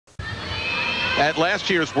At last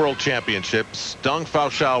year's World Championships, Dong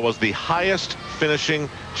Fanxiao was the highest finishing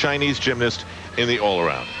Chinese gymnast in the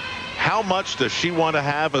all-around. How much does she want to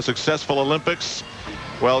have a successful Olympics?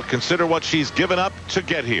 Well, consider what she's given up to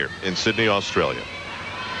get here in Sydney, Australia.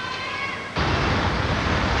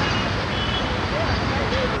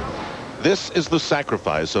 This is the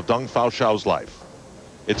sacrifice of Dong Fanxiao's life.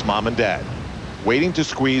 It's mom and dad waiting to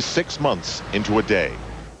squeeze 6 months into a day.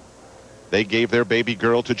 They gave their baby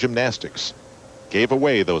girl to gymnastics, gave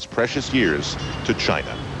away those precious years to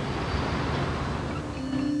China.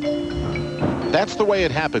 That's the way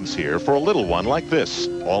it happens here for a little one like this,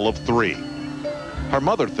 all of 3. Her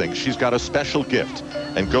mother thinks she's got a special gift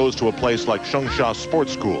and goes to a place like Fanxiao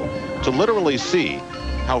Sports School to literally see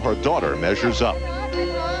how her daughter measures up.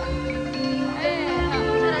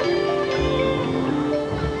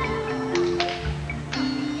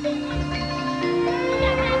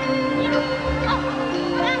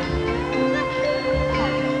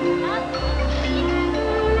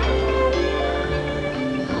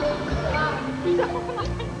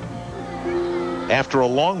 After a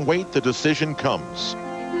long wait, the decision comes.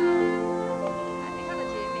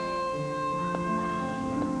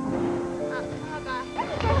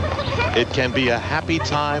 It can be a happy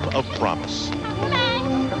time of promise.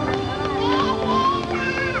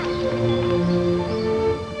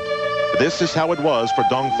 This is how it was for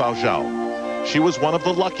Dong Fanxiao. She was one of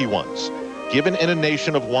the lucky ones, given in a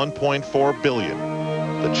nation of 1.4 billion,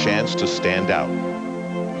 the chance to stand out.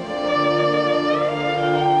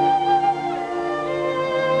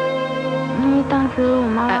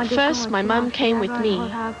 At first, my mom came with me,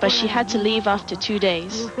 but she had to leave after 2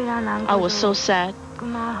 days. I was so sad.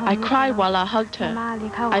 I cried while I hugged her.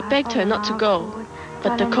 I begged her not to go,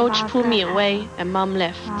 but the coach pulled me away and mom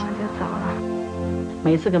left.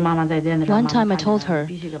 One time I told her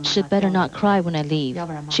she'd better not cry when I leave.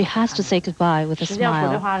 She has to say goodbye with a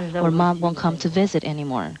smile, or mom won't come to visit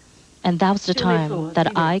anymore. And that was the time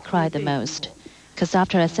that I cried the most. Because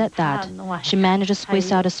after I said that, she managed to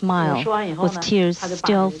squeeze out a smile with tears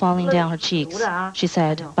still falling down her cheeks. She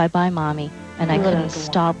said, "Bye-bye, Mommy," and I couldn't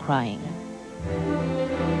stop crying.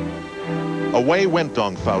 Away went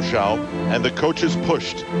Dong Fanxiao, and the coaches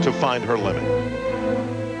pushed to find her limit.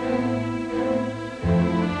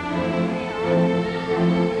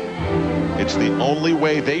 It's the only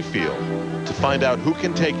way they feel to find out who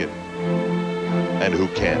can take it and who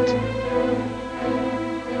can't.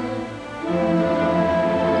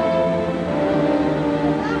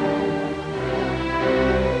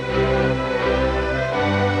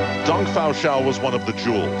 Dong Fanxiao was one of the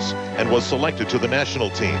jewels and was selected to the national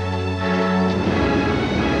team.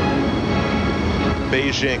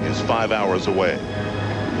 Beijing is 5 hours away.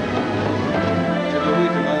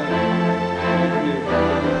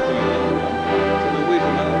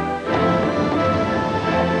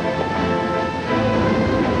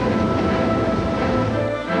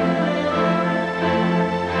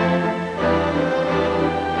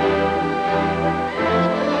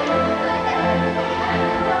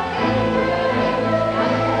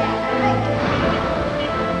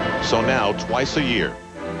 So now, twice a year,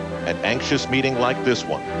 an anxious meeting like this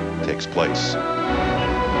one takes place.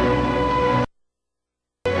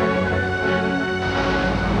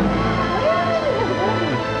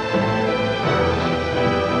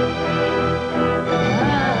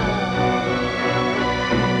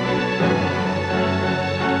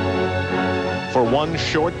 For one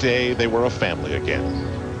short day, they were a family again.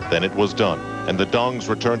 Then it was done, and the Dongs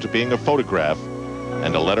returned to being a photograph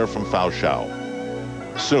and a letter from Fanxiao.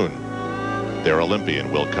 Soon, their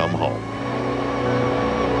Olympian will come home.